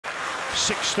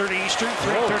6:30 Eastern,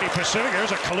 3:30 Pacific.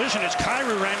 There's a collision as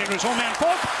Kyrou ran into his own man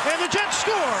Faulk, and the Jets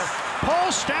score.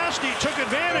 Paul Stastny took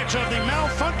advantage of the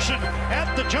malfunction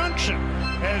at the junction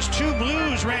as two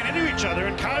Blues ran into each other,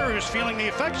 and Kyrou is feeling the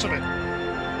effects of it.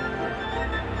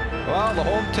 Well, the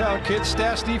hometown kid,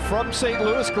 Stastny from St.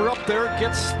 Louis, grew up there,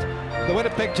 gets the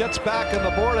Winnipeg Jets back on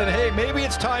the board, and hey, maybe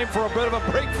it's time for a bit of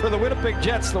a break for the Winnipeg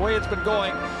Jets, the way it's been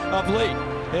going of late.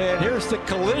 And here's the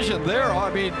collision there. I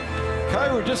mean,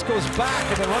 Kyrou just goes back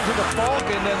and then runs into Faulk,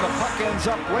 and then the puck ends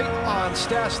up right on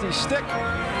Stastny's stick.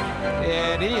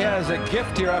 And he has a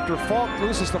gift here after Faulk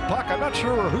loses the puck. I'm not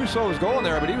sure where Husso was going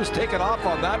there, but he was taken off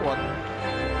on that one.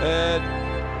 And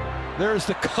there's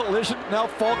the collision. Now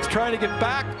Faulk's trying to get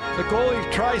back. The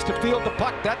goalie tries to field the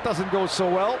puck. That doesn't go so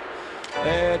well.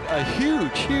 And a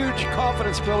huge, huge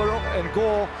confidence builder and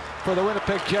goal for the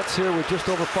Winnipeg Jets here with just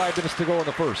over 5 minutes to go in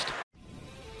the first.